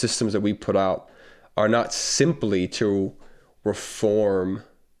sort of systems that we put out are not simply to reform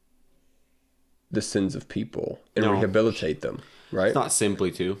the sins of people and rehabilitate them, right? It's not simply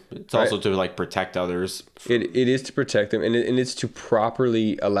to. It's also to protect others. It is to protect them, and it's to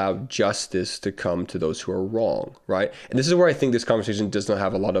properly allow justice to come to those who are wrong, right? And this is where I think this conversation does not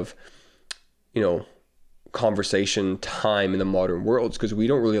have a lot of, conversation time in the modern world, because we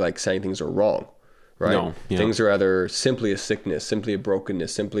don't really like saying things are wrong. Right? No, yeah. Things are either simply a sickness, simply a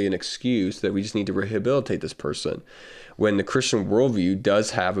brokenness, simply an excuse that we just need to rehabilitate this person. When the Christian worldview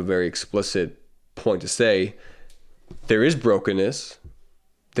does have a very explicit point to say, there is brokenness,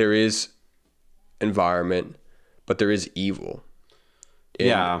 there is environment, but there is evil.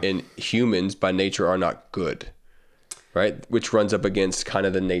 And humans by nature are not good, right? Which runs up against kind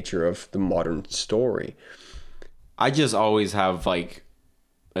of the nature of the modern story. I just always have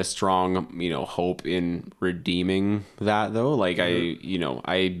a strong, hope in redeeming that, though.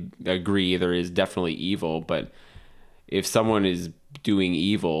 I agree there is definitely evil, but if someone is doing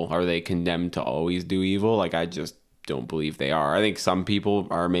evil, are they condemned to always do evil? I just don't believe they are. I think some people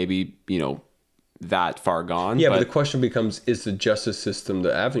are maybe, that far gone. Yeah, but the question becomes, is the justice system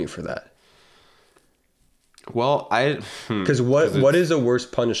the avenue for that? Well, because what is a worse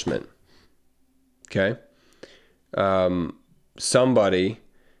punishment? Okay. Somebody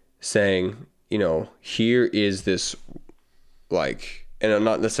saying, here is this, and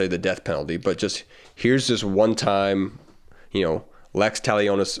not necessarily the death penalty, but just here's this one time, lex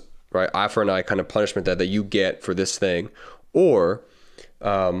talionis, right, eye for an eye kind of punishment that you get for this thing, or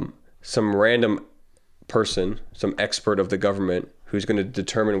some random person, some expert of the government who's going to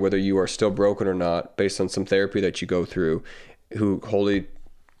determine whether you are still broken or not based on some therapy that you go through, who wholly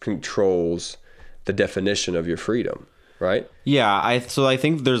controls the definition of your freedom. Right? Yeah, I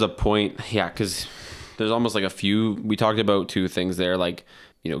think there's a point, because there's almost a few, we talked about two things there,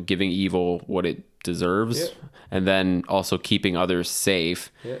 giving evil what it deserves, and then also keeping others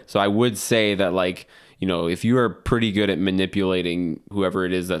safe. Yeah. So I would say that if you are pretty good at manipulating whoever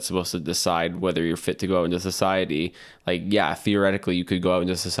it is that's supposed to decide whether you're fit to go out into society, theoretically you could go out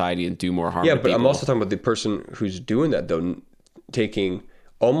into society and do more harm to people. I'm also talking about the person who's doing that, though, taking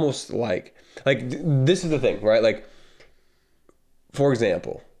almost this is the thing, right? For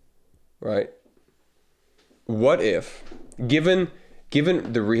example, right? What if, given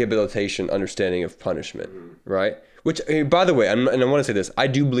the rehabilitation understanding of punishment, right? Which, by the way, and I want to say this, I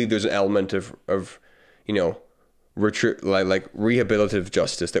do believe there's an element of like rehabilitative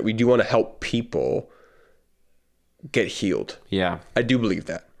justice, that we do want to help people get healed. Yeah. I do believe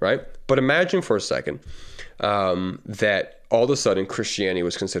that, right? But imagine for a second that all of a sudden Christianity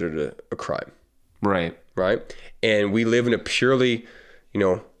was considered a crime. Right. Right? And we live in a purely,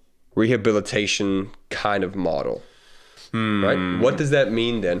 rehabilitation kind of model. Right? What does that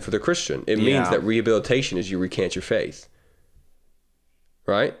mean then for the Christian? It means that rehabilitation is you recant your faith.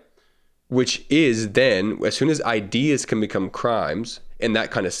 Right? Which is then, as soon as ideas can become crimes in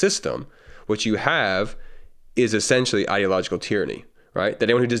that kind of system, what you have is essentially ideological tyranny, right? That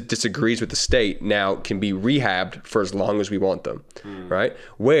anyone who just disagrees with the state now can be rehabbed for as long as we want them, right?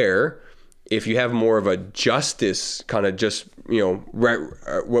 Where if you have more of a justice kind of just,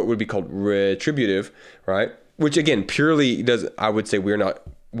 what would be called retributive, right? Which again, purely does, I would say we are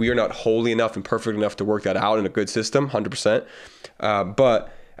not holy enough and perfect enough to work that out in a good system, 100%.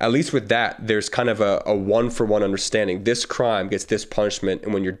 But at least with that, there's kind of a one-for-one understanding. This crime gets this punishment,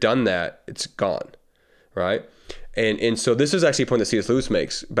 and when you're done that, it's gone, right? And so this is actually a point that C.S. Lewis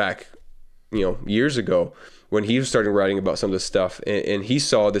makes back, years ago when he was starting writing about some of this stuff, and he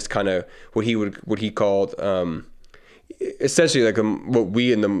saw this kind of what he called essentially like what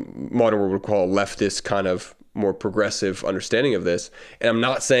we in the modern world would call leftist kind of more progressive understanding of this. And I'm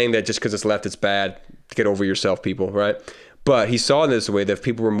not saying that just because it's left, it's bad. Get over yourself, people, right? But he saw in this way that if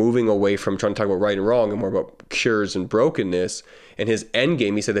people were moving away from trying to talk about right and wrong and more about cures and brokenness, and his end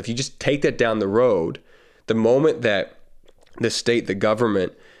game, he said, if you just take that down the road, the moment that the state, the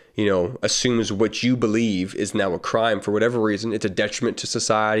government, assumes what you believe is now a crime for whatever reason, it's a detriment to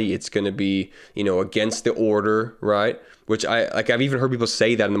society, it's going to be, against the order, right? Which I've even heard people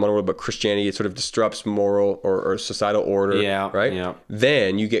say that in the modern world about Christianity, it sort of disrupts moral or societal order, right? Yeah.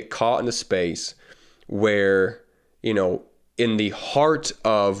 Then you get caught in a space where, in the heart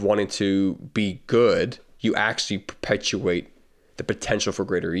of wanting to be good, you actually perpetuate the potential for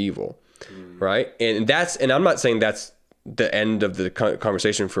greater evil, right? And I'm not saying that's the end of the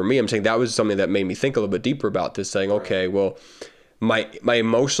conversation for me. I'm saying that was something that made me think a little bit deeper about this, saying, okay, well, my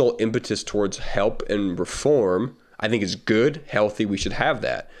emotional impetus towards help and reform, I think is good, healthy, we should have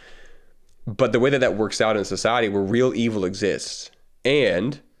that. But the way that works out in society where real evil exists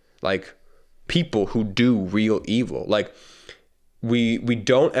and like people who do real evil, like we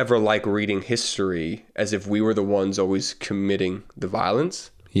don't ever like reading history as if we were the ones always committing the violence.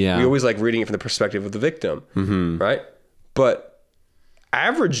 Yeah. We always like reading it from the perspective of the victim, right? But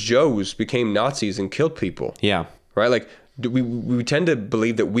average Joes became Nazis and killed people. Yeah. Right? Like we tend to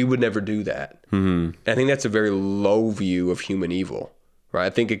believe that we would never do that. And I think that's a very low view of human evil, right? I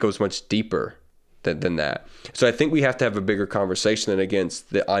think it goes much deeper than that. So I think we have to have a bigger conversation than against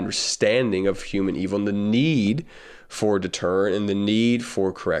the understanding of human evil and the need for deterrent and the need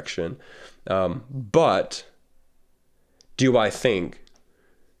for correction. But do I think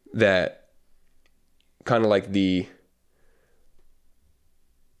that kind of like the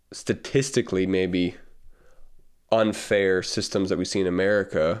statistically maybe unfair systems that we see in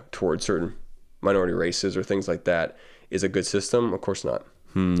America towards certain minority races or things like that is a good system? Of course not.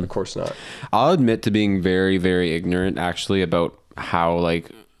 Of course not. I'll admit to being very, very ignorant actually about how like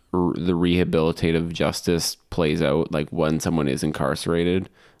the rehabilitative justice plays out, like when someone is incarcerated.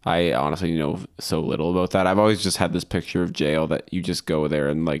 I honestly know so little about that. I've always just had this picture of jail that you just go there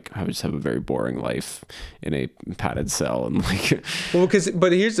and like have a very boring life in a padded cell and like. Well,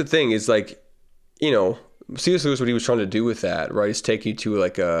 but here's the thing: is like, C.S. Lewis, what he was trying to do with that, right, is take you to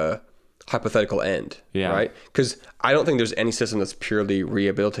like a hypothetical end, right? Because I don't think there's any system that's purely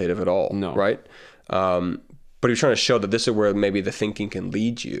rehabilitative at all, right? But he was trying to show that this is where maybe the thinking can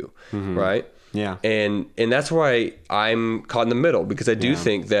lead you, right? Yeah. And that's why I'm caught in the middle, because I do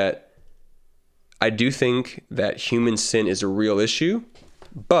think that human sin is a real issue,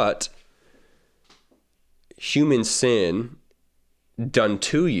 but human sin done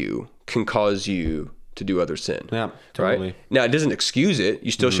to you can cause you to do other sin. Yeah, totally. Right? Now, it doesn't excuse it.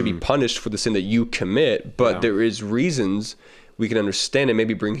 You still should be punished for the sin that you commit, but there is reasons we can understand and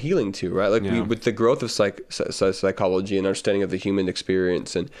maybe bring healing to, right? Like with the growth of psychology and understanding of the human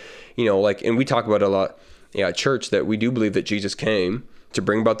experience, and and we talk about it a lot at church, that we do believe that Jesus came to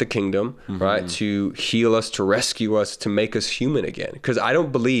bring about the kingdom, right? To heal us, to rescue us, to make us human again. Because I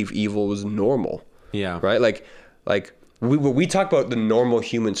don't believe evil was normal. Yeah. Right? Like we talk about the normal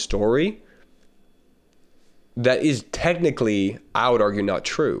human story, that is technically, I would argue, not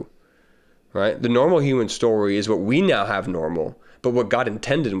true. Right? The normal human story is what we now have normal, but what God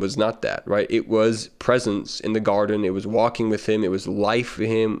intended was not that, right? It was presence in the garden. It was walking with him. It was life for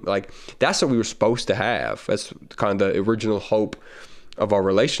him. Like, that's what we were supposed to have. That's kind of the original hope of our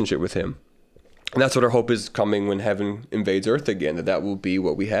relationship with him. And that's what our hope is coming when heaven invades earth again, that will be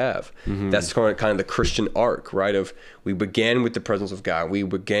what we have. That's kind of the Christian arc, right? Of we began with the presence of God. We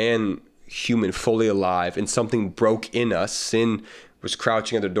began human, fully alive, and something broke in us. Sin was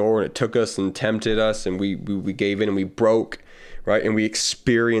crouching at the door, and it took us and tempted us, and we gave in and we broke, right? And we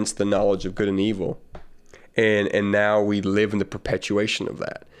experienced the knowledge of good and evil. And now we live in the perpetuation of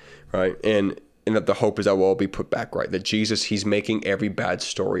that, right? And that the hope is that we'll all be put back right. That Jesus, he's making every bad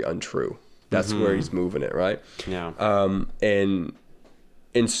story untrue. That's where he's moving it, right? Yeah. And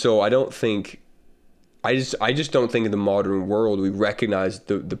so I just don't think in the modern world we recognize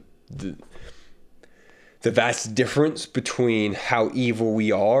the vast difference between how evil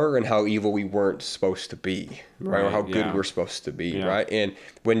we are and how evil we weren't supposed to be, right? Or how good we're supposed to be, right? And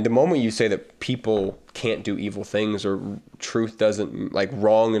when the moment you say that people can't do evil things or truth doesn't, like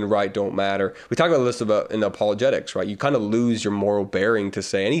wrong and right don't matter, we talk about this in apologetics, right? You kind of lose your moral bearing to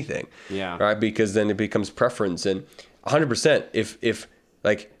say anything, right? Because then it becomes preference. And 100%, if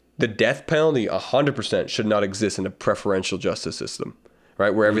like the death penalty, 100% should not exist in a preferential justice system, right?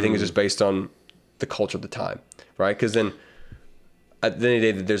 Where everything is just based on the culture of the time, right? Because then at the end of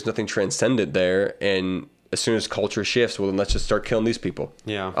the day, there's nothing transcendent there, and as soon as culture shifts, well, then let's just start killing these people.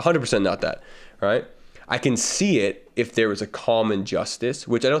 100% not that, right? I can see it if there was a common justice,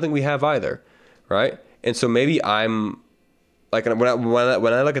 which I don't think we have either, right? And so maybe I'm like, when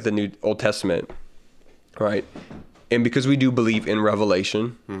I look at the New Old Testament, right, and because we do believe in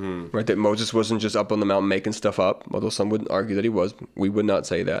revelation, right, that Moses wasn't just up on the mountain making stuff up, although some would argue that he was, we would not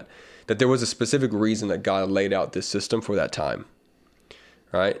say that there was a specific reason that God laid out this system for that time,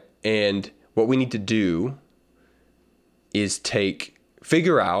 right? And what we need to do is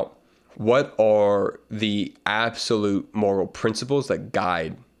figure out what are the absolute moral principles that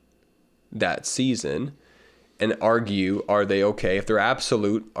guide that season, and argue, are they okay? If they're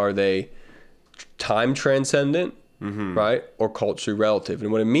absolute, are they time transcendent, right? Or culturally relative?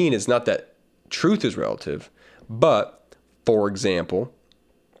 And what I mean is not that truth is relative, but for example,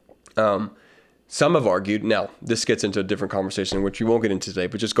 some have argued, now this gets into a different conversation, which we won't get into today,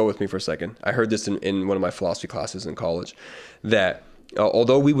 but just go with me for a second. I heard this in one of my philosophy classes in college, that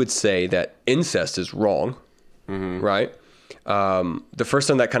although we would say that incest is wrong, right? The first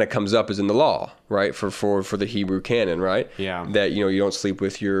time that kind of comes up is in the law, right? For the Hebrew canon, right? Yeah. That, you don't sleep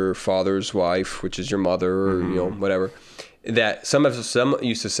with your father's wife, which is your mother, or, whatever. That some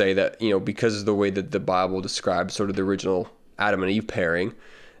used to say that, because of the way that the Bible describes sort of the original Adam and Eve pairing,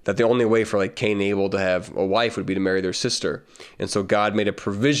 that the only way for like Cain and Abel to have a wife would be to marry their sister. And so God made a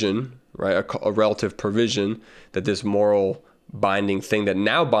provision, right? A relative provision that this moral binding thing that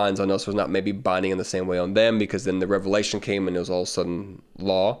now binds on us was not maybe binding in the same way on them, because then the revelation came and it was all of a sudden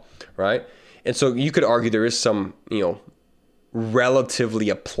law, right? And so you could argue there is some, relatively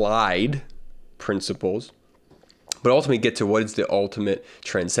applied principles, but ultimately get to what is the ultimate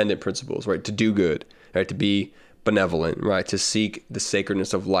transcendent principles, right? To do good, right? To be benevolent, right? To seek the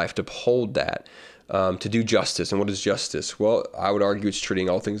sacredness of life, to uphold that, to do justice. And what is justice? Well, I would argue it's treating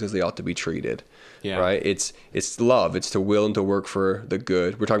all things as they ought to be treated, right? It's love. It's to will and to work for the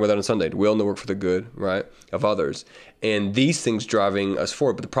good. We're talking about that on Sunday, to will and to work for the good, right, of others. And these things driving us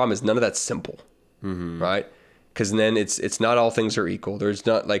forward. But the problem is none of that's simple, right? Because then it's not all things are equal. There's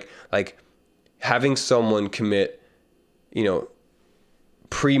not like having someone commit,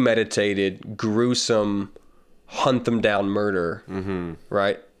 premeditated, gruesome, hunt them down murder,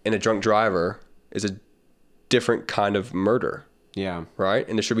 right? And a drunk driver is a different kind of murder. Yeah. Right?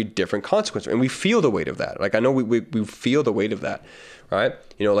 And there should be different consequences. And we feel the weight of that. Like, I know we feel the weight of that, right?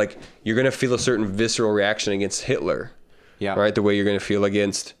 Like you're going to feel a certain visceral reaction against Hitler. Yeah. Right? The way you're going to feel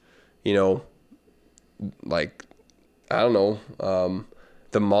against, like, I don't know,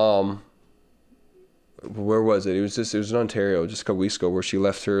 the mom, where was it? It was in Ontario just a couple weeks ago, where she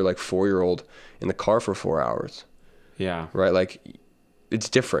left her like 4-year-old in the car for 4 hours. Yeah. Right. Like, it's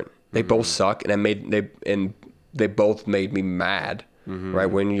different. They both suck. And they both made me mad. Right.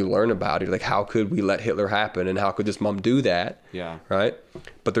 When you learn about it, like, how could we let Hitler happen? And how could this mom do that? Yeah. Right.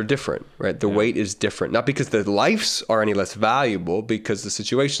 But they're different, right? The weight is different, not because the lives are any less valuable, because the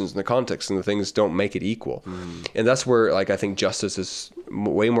situations and the context and the things don't make it equal. And that's where, like, I think justice is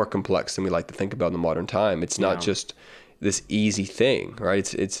way more complex than we like to think about in the modern time. It's not just this easy thing,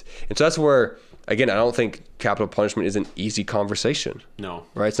 right? And so that's where, again, I don't think capital punishment is an easy conversation. No.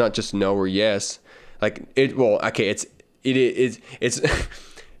 Right? It's not just no or yes. Like, it's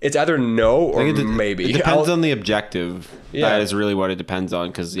either no or maybe. It depends on the objective. Yeah. That is really what it depends on.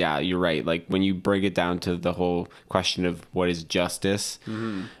 Because, you're right. Like, when you break it down to the whole question of what is justice,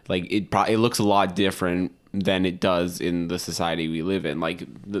 like, it looks a lot different than it does in the society we live in.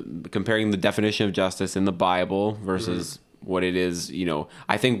 Like comparing the definition of justice in the Bible versus what it is, you know,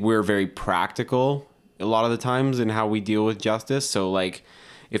 I think we're very practical a lot of the times in how we deal with justice. So like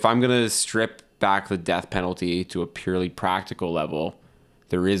if I'm going to strip back the death penalty to a purely practical level,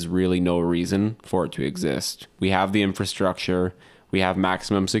 there is really no reason for it to exist. We have the infrastructure, we have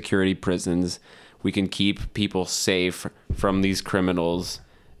maximum security prisons, we can keep people safe from these criminals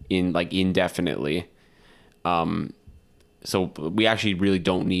indefinitely. So we actually really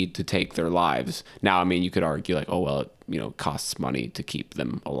don't need to take their lives. Now, I mean, you could argue like, oh, well, it costs money to keep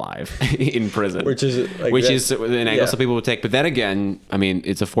them alive in prison, which is an angle some people would take. But then again, I mean,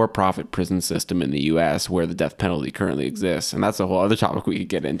 it's a for-profit prison system in the U.S. where the death penalty currently exists. And that's a whole other topic we could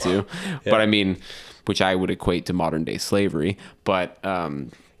get into. But I mean, which I would equate to modern day slavery. But,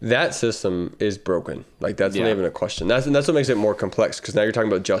 that system is broken. Like that's not even a question. That's what makes it more complex, because now you're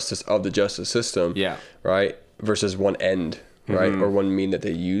talking about justice of the justice system, right? Versus one end, right, or one mean that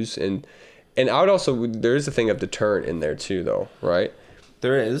they use, and I would also, there is a thing of deterrent in there too, though, right?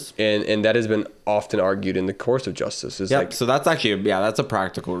 There is, and that has been often argued in the course of justice. Is like, so that's actually that's a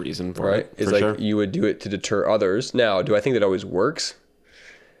practical reason for it. It's like you would do it to deter others. Now, do I think that always works?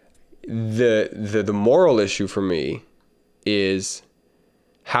 The moral issue for me is,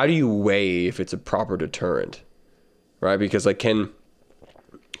 how do you weigh if it's a proper deterrent, right? Because like, can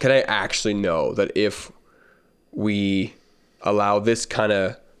I actually know that if we allow this kind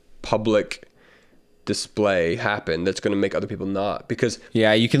of public display happen, that's going to make other people not? Because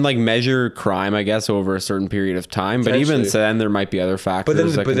you can like measure crime, I guess, over a certain period of time, but even then there might be other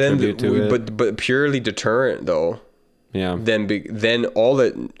factors that contribute to it. But purely deterrent though, then all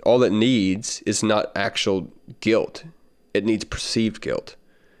that needs is not actual guilt. It needs perceived guilt.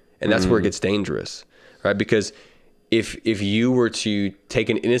 And that's where it gets dangerous, right? Because if you were to take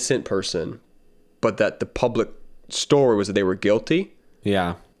an innocent person, but that the public story was that they were guilty,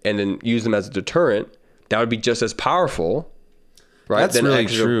 and then use them as a deterrent, that would be just as powerful, right? That's really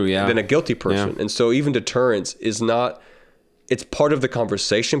true, than a guilty person. And so even deterrence is not, it's part of the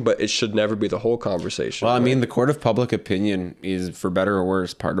conversation, but it should never be the whole conversation. Well, right? I mean, the court of public opinion is, for better or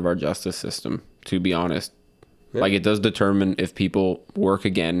worse, part of our justice system, to be honest. Yeah. Like, it does determine if people work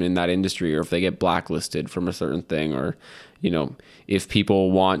again in that industry, or if they get blacklisted from a certain thing, or, if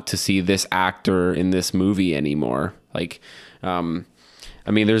people want to see this actor in this movie anymore. Like, I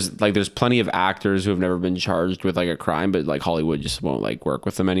mean, there's plenty of actors who have never been charged with like a crime, but like Hollywood just won't like work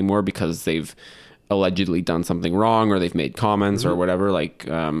with them anymore because they've allegedly done something wrong, or they've made comments or whatever. Like,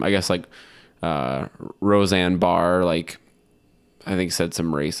 I guess like Roseanne Barr, like, I think said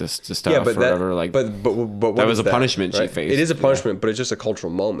some racist stuff or whatever. Like, but that was a punishment she faced. It is a punishment, but it's just a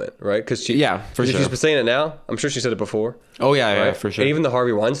cultural moment, right? Because she's been saying it now. I'm sure she said it before. Oh yeah, for sure. And even the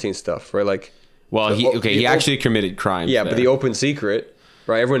Harvey Weinstein stuff, right? Like, well, he actually committed crimes. Yeah, but the open secret,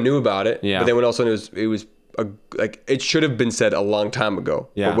 right? Everyone knew about it. Yeah. But then when all of a sudden it was like, it should have been said a long time ago.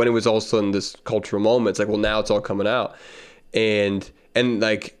 Yeah. But when it was all of a sudden this cultural moment, it's like, well, now it's all coming out, and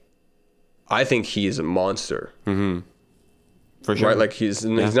like, I think he is a monster. Mm-hmm. For sure. Right? Like, he's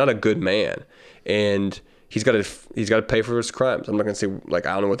not a good man, and he's got to pay for his crimes. I'm not gonna say, like,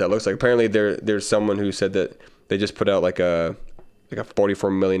 I don't know what that looks like. Apparently there's someone who said that they just put out like a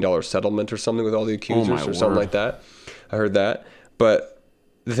 $44 million settlement or something with all the accusers or something like that. I heard that. But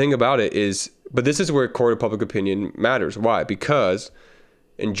the thing about it is, but this is where court of public opinion matters. Why? Because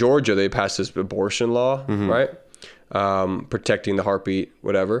in Georgia they passed this abortion law, right? Protecting the heartbeat,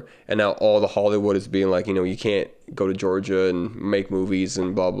 whatever. And now all the Hollywood is being like, you can't go to Georgia and make movies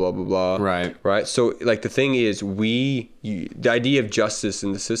and blah, blah, blah, blah. Right. Right. So like, the thing is, the idea of justice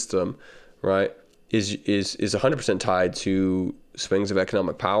in the system, right, is 100% tied to swings of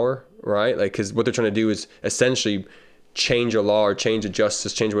economic power, right? Like, because what they're trying to do is essentially change a law or change a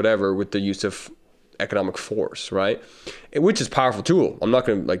justice, change whatever, with the use of economic force, right? Which is a powerful tool. I'm not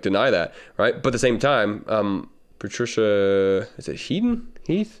going to like deny that, right? But at the same time, Patricia, is it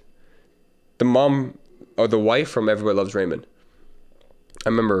Heath? The mom or the wife from Everybody Loves Raymond. I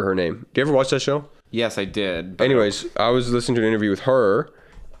remember her name. Do you ever watch that show? Yes, I did. Anyways, I was listening to an interview with her,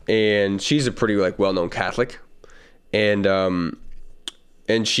 and she's a pretty like well-known Catholic, and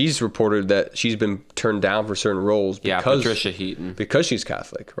she's reported that she's been turned down for certain roles because Patricia Heaton, because she's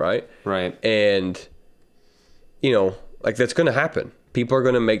Catholic, right? Right. And like, that's going to happen. People are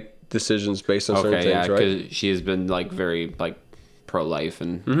going to make decisions based on certain things, right? Because she has been like very like pro-life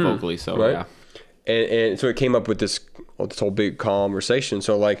and vocally so, right? Yeah. And so it came up with this whole big conversation.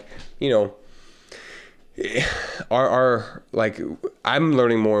 So like, our like, I'm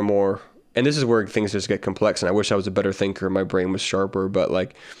learning more and more, and this is where things just get complex, and I wish I was a better thinker, my brain was sharper, but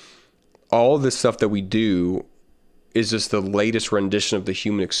like, all this stuff that we do is just the latest rendition of the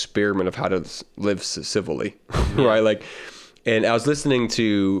human experiment of how to live civilly, right? Like, and I was listening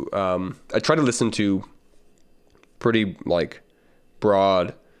to, I try to listen to pretty like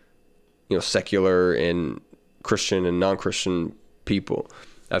broad, secular and Christian and non-Christian people.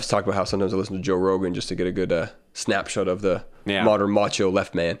 I was talking about how sometimes I listen to Joe Rogan just to get a good snapshot of the modern macho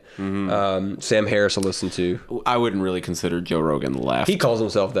left man. Sam Harris I listen to. I wouldn't really consider Joe Rogan left. He calls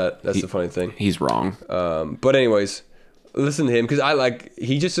himself that. That's the funny thing. He's wrong. But anyways, listen to him because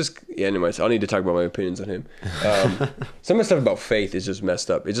anyways, I'll need to talk about my opinions on him. Some of the stuff about faith is just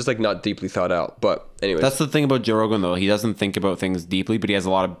messed up. It's just like not deeply thought out. But anyways, that's the thing about Joe Rogan though. He doesn't think about things deeply, but he has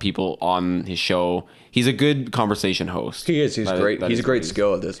a lot of people on his show. He's a good conversation host. He is. He's great. He's a great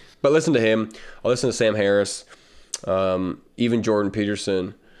skill at this. But listen to him. I'll listen to Sam Harris, even Jordan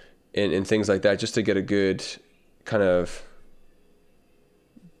Peterson, and things like that, just to get a good kind of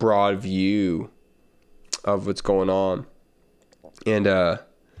broad view of what's going on. And I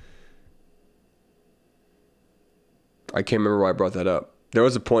can't remember why I brought that up. There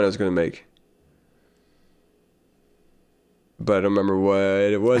was a point I was going to make, but I don't remember what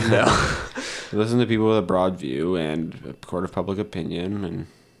it was now. Listen to people with a broad view and a court of public opinion, and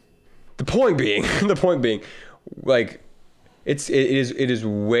the point being, like, it is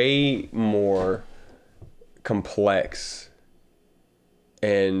way more complex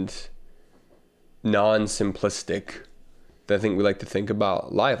and non-simplistic than I think we like to think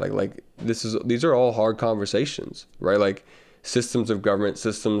about life. Like these are all hard conversations, right? Like systems of government,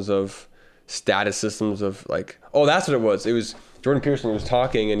 systems of status, systems of like, oh, that's what it was. It was Jordan Peterson was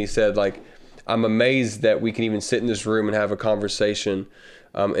talking and he said like, I'm amazed that we can even sit in this room and have a conversation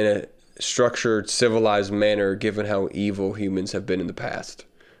in a structured, civilized manner, given how evil humans have been in the past,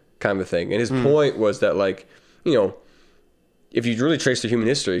 kind of a thing. And his point was that like, if you really trace the human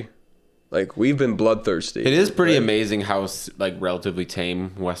history, like we've been bloodthirsty. It is pretty amazing how like relatively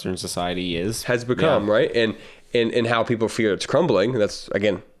tame Western society has become, right? And how people fear it's crumbling. That's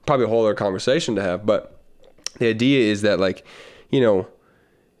again probably a whole other conversation to have. But the idea is that like,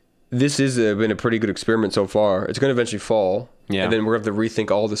 this has been a pretty good experiment so far. It's going to eventually fall. Yeah. And then we're going to have to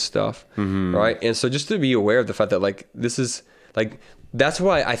rethink all this stuff. Right. And so just to be aware of the fact that like, this is like, that's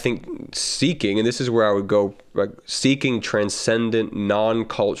why I think seeking, and this is where I would go, like seeking transcendent,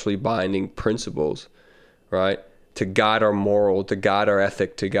 non-culturally binding principles, right? To guide our moral, to guide our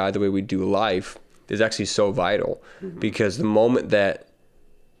ethic, to guide the way we do life is actually so vital. Because the moment that,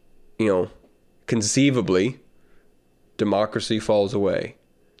 conceivably, democracy falls away,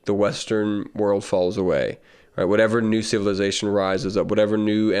 the Western world falls away, right? Whatever new civilization rises up, whatever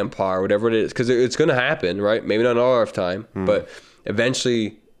new empire, whatever it is, because it's going to happen, right? Maybe not in our lifetime, but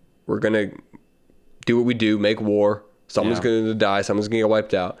eventually we're going to do what we do, make war. Someone's going to die. Someone's going to get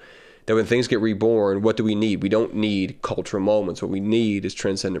wiped out. Then when things get reborn, what do we need? We don't need cultural moments. What we need is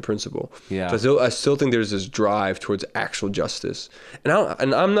transcendent principle. Yeah. So I still think there's this drive towards actual justice. And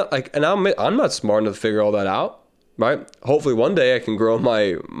I'm not smart enough to figure all that out. Right. Hopefully one day I can grow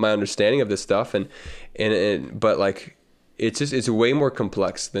my understanding of this stuff but like it's way more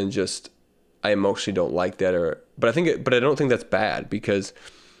complex than just I emotionally don't like that but I don't think that's bad because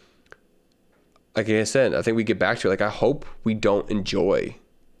like I said, I think we get back to it. Like I hope we don't enjoy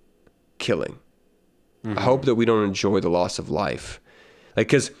killing. I hope that we don't enjoy the loss of life. Like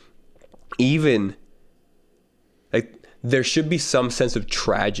cuz even like there should be some sense of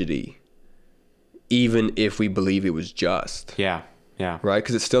tragedy even if we believe it was just. Yeah. Right?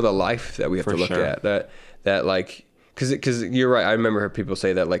 Because it's still the life that we have to look at. That like, because you're right. I remember people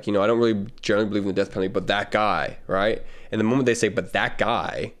say that like, I don't really generally believe in the death penalty, but that guy, right? And the moment they say, but that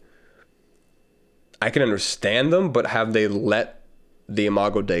guy, I can understand them, but have they let the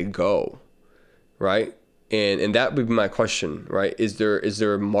Imago Dei go, right? And that would be my question, right? Is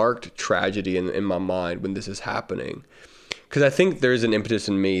there a marked tragedy in my mind when this is happening? Because I think there's an impetus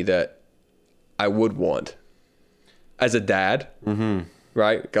in me that I would want as a dad,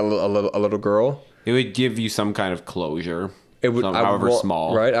 right? Got a little girl. It would give you some kind of closure. It would, however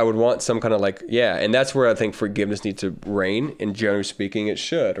small, right? I would want some kind of like, and that's where I think forgiveness needs to reign. And generally speaking, it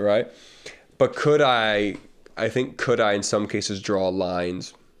should, right? But could I in some cases draw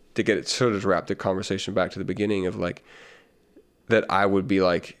lines to get it sort of wrap the conversation back to the beginning of like that I would be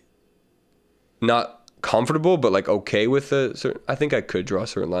like not comfortable, but like okay with I think I could draw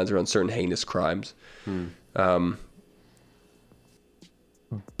certain lines around certain heinous crimes.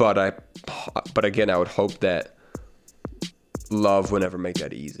 But again, I would hope that love would never make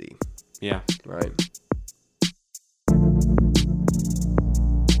that easy. Yeah. Right.